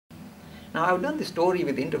Now, I've done this story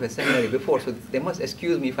with the Interfaith Seminary before, so they must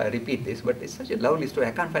excuse me if I repeat this, but it's such a lovely story,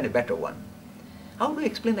 I can't find a better one. How do I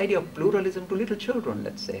explain the idea of pluralism to little children,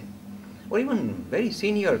 let's say? Or even very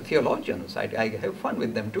senior theologians, I have fun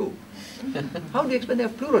with them too. How do you explain their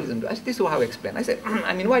pluralism? This is how I explain. I said,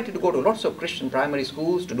 I'm invited to go to lots of Christian primary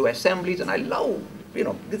schools to do assemblies, and I love,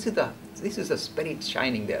 this is the spirit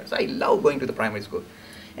shining there. So I love going to the primary school.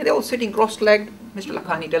 And they're all sitting cross-legged. Mr.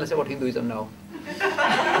 Lakhani, tell us about Hinduism now.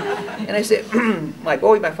 And I say, my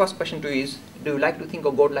boy, my first question to you is, do you like to think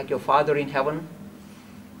of God like your Father in heaven?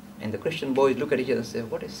 And the Christian boys look at each other and say,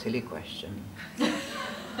 what a silly question.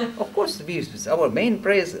 Of course, our main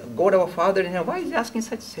prayer is God our Father in heaven. Why is he asking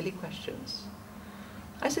such silly questions?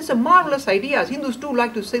 I say, it's a marvelous idea. Hindus too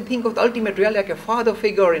like to think of the ultimate reality like a father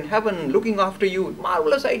figure in heaven looking after you.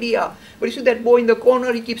 Marvelous idea. But you see that boy in the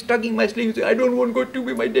corner, he keeps tugging my sleeve. He says, I don't want God to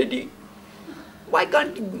be my daddy. Why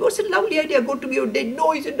can't you? What's a lovely idea, God to be your daddy?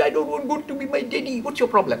 No, he said, I don't want God to be my daddy. What's your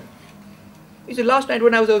problem? He said, last night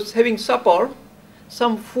when I was having supper,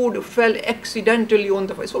 some food fell accidentally on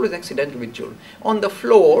the floor. It's always accidental with children. On the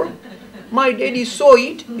floor. My daddy saw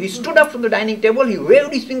it. He stood up from the dining table. He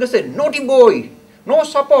waved his finger and said, naughty boy. No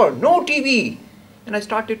supper. No TV. And I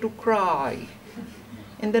started to cry.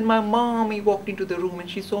 And then my mommy walked into the room and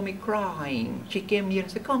she saw me crying. She came near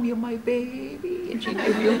and said, come here, my baby. And she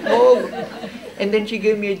gave me a hug. And then she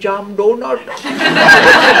gave me a jam donut.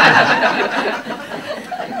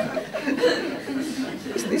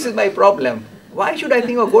 This is my problem. Why should I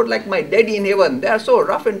think of God like my daddy in heaven? They are so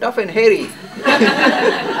rough and tough and hairy.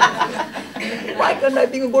 Why can't I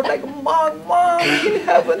think of God like mom in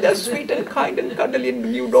heaven? They are sweet and kind and cuddly and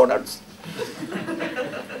give you donuts.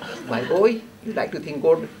 My boy, you like to think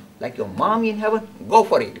God like your mommy in heaven? Go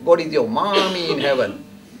for it. God is your mommy in heaven.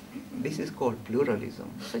 This is called pluralism.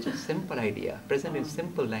 Such a simple idea, present in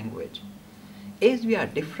simple language. As we are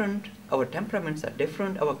different, our temperaments are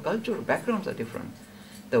different, our cultural backgrounds are different.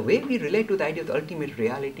 The way we relate to the idea of the ultimate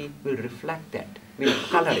reality will reflect that, will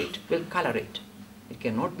color it. It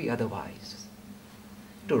cannot be otherwise.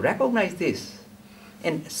 To recognize this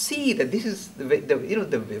and see that this is the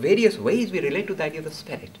various ways we relate to the idea of the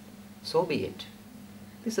spirit, so be it.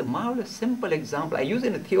 This is a marvelous, simple example. I use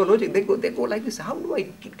it in a theology. They go like this. How do I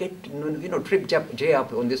get, trip J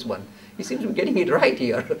up on this one? He seems to be getting it right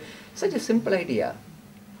here. Such a simple idea.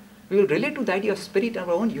 We will relate to the idea of spirit in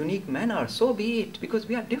our own unique manner. So be it, because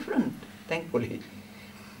we are different, thankfully.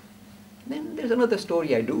 Then there's another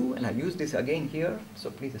story I do, and I've used this again here,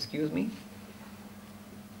 so please excuse me.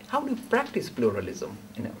 How do you practice pluralism?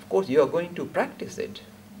 And of course, you are going to practice it.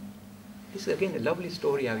 This is again a lovely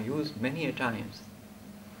story I've used many a times.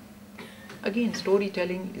 Again,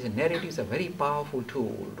 storytelling is a narrative, is a very powerful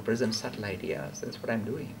tool to present subtle ideas. That's what I'm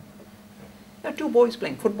doing. There are two boys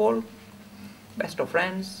playing football, best of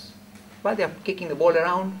friends. While they are kicking the ball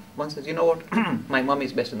around, one says, you know what, my mom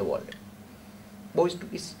is best in the world.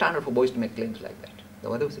 It's standard for boys to make claims like that. The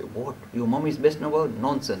other will say, what, your mom is best in the world?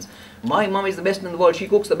 Nonsense. My mom is the best in the world, she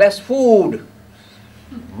cooks the best food.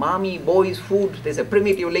 Mommy, boys, food, there's a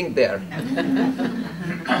primitive link there.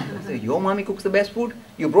 So, your mommy cooks the best food?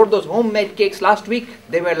 You brought those homemade cakes last week,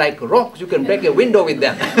 they were like rocks, you can break a window with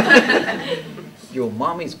them. Your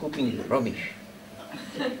mom is cooking rubbish.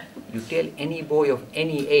 You tell any boy of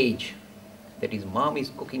any age that his mom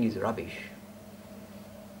is cooking is rubbish.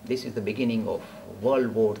 This is the beginning of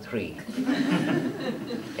World War III.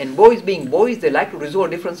 And boys being boys, they like to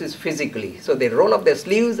resolve differences physically. So they roll up their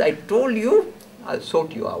sleeves, I told you, I'll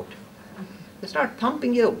sort you out. They start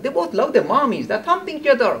thumping you. They both love their mommies. They're thumping each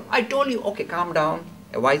other. I told you, okay, calm down.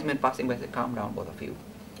 A wise man passing by said, calm down, both of you.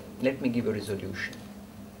 Let me give you a resolution.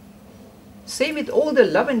 Say with all the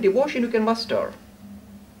love and devotion you can muster,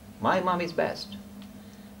 my mom is best.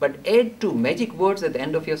 But add two magic words at the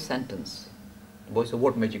end of your sentence. The boy said,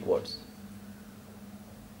 what magic words?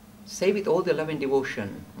 Say with all the love and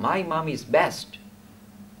devotion, my mom is best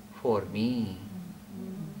for me.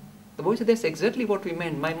 The boy said, that's exactly what we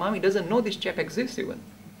meant. My mommy doesn't know this chap exists even.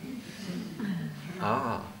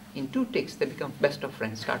 In 2 ticks, they become best of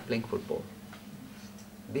friends, start playing football.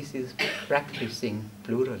 This is practicing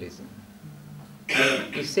pluralism.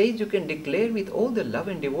 He says you can declare with all the love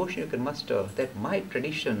and devotion you can muster that my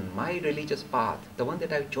tradition, my religious path, the one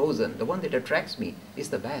that I've chosen, the one that attracts me, is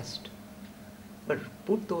the best. But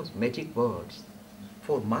put those magic words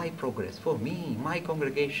for my progress, for me, my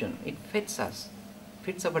congregation. It fits us,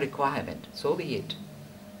 fits our requirement, so be it.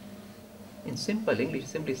 In simple English,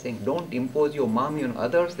 simply saying, don't impose your mommy on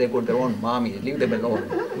others, they've got their own mommy, leave them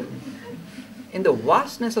alone. And the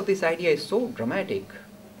vastness of this idea is so dramatic.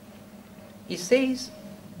 He says,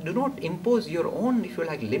 do not impose your own, if you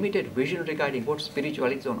like, limited vision regarding what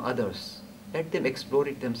spirituality is on others. Let them explore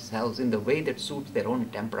it themselves in the way that suits their own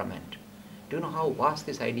temperament. Do you know how vast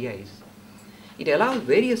this idea is? It allows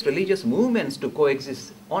various religious movements to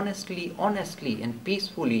coexist honestly and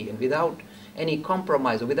peacefully and without any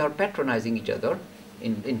compromise or without patronizing each other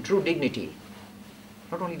in true dignity.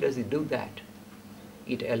 Not only does it do that,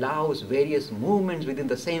 it allows various movements within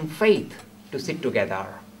the same faith to sit together.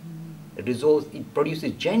 It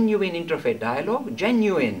produces genuine interfaith dialogue,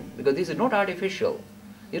 genuine, because this is not artificial.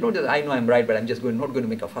 You know that I know I'm right, but I'm just not going to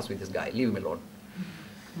make a fuss with this guy, leave him alone.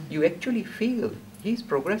 You actually feel he's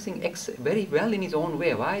progressing very well in his own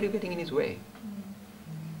way. Why are you getting in his way?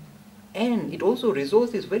 And it also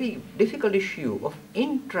resolves this very difficult issue of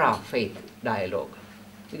intra-faith dialogue.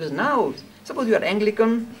 Because now, suppose you are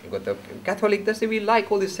Anglican, you got the Catholic, they say we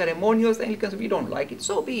like all these ceremonials, the Anglicans, we don't like it.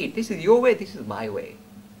 So be it. This is your way, this is my way.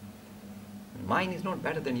 Mine is not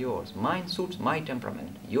better than yours. Mine suits my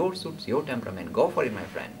temperament. Yours suits your temperament. Go for it, my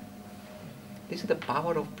friend. This is the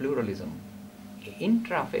power of pluralism.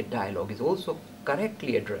 Intra-faith dialogue is also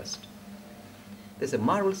correctly addressed. There's a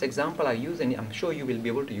marvelous example I use, and I'm sure you will be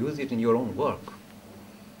able to use it in your own work.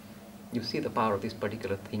 You see the power of this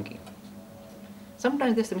particular thinking.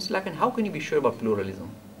 Sometimes they say, Mr. Lakhani, how can you be sure about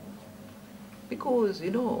pluralism? Because,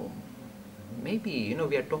 maybe,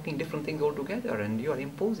 we are talking different things altogether and you are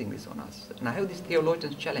imposing this on us. And I have these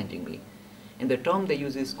theologians challenging me. And the term they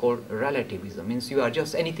use is called relativism. Means you are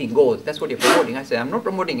just anything goes. That's what you're promoting. I say, I'm not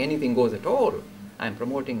promoting anything goes at all. I'm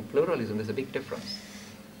promoting pluralism. There's a big difference.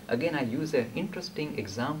 Again, I use an interesting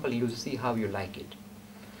example. You see how you like it.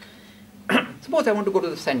 Suppose I want to go to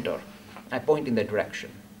the center. I point in that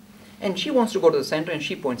direction. And she wants to go to the center and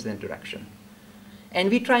she points in that direction. And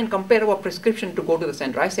we try and compare our prescription to go to the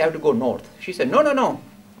center. I say I have to go north. She said, no,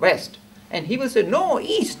 west. And he will say, no,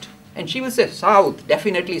 east. And she will say, south,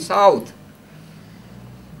 definitely south.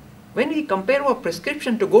 When we compare our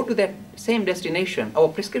prescription to go to that same destination, our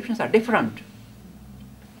prescriptions are different.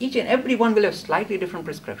 Each and every one will have slightly different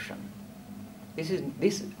prescription.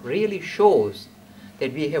 This really shows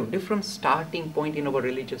that we have different starting point in our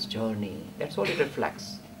religious journey. That's all it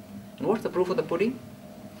reflects. And what's the proof of the pudding?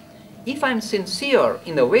 If I'm sincere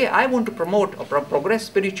in the way I want to promote or progress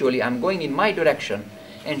spiritually, I'm going in my direction,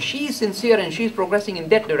 and she is sincere and she is progressing in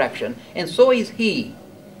that direction, and so is he.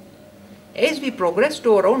 As we progress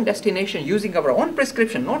to our own destination using our own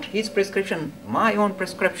prescription, not his prescription, my own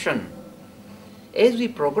prescription, as we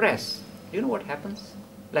progress, do you know what happens?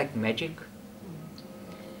 Like magic.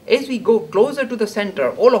 As we go closer to the center,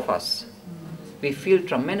 all of us, we feel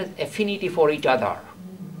tremendous affinity for each other.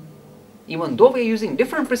 Even though we are using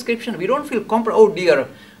different prescription, we don't feel oh dear,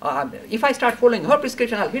 if I start following her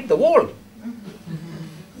prescription, I'll hit the wall.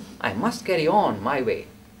 I must carry on my way.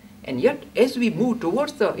 And yet, as we move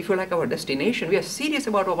towards the, if you like, our destination, we are serious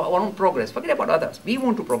about our own progress. Forget about others. We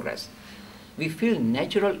want to progress. We feel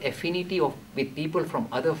natural affinity with people from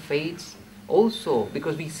other faiths. Also,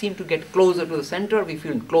 because we seem to get closer to the center, we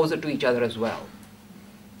feel closer to each other as well.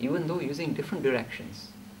 Even though using different directions.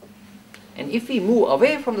 And if we move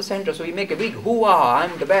away from the center, so we make a big hoo-ah,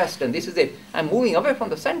 I'm the best, and this is it. I'm moving away from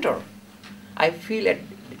the center. I feel at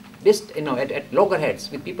loggerheads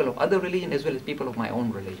with people of other religion as well as people of my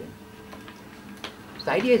own religion. So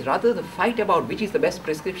the idea is rather the fight about which is the best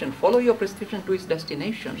prescription, follow your prescription to its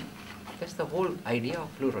destination. That's the whole idea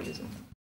of pluralism.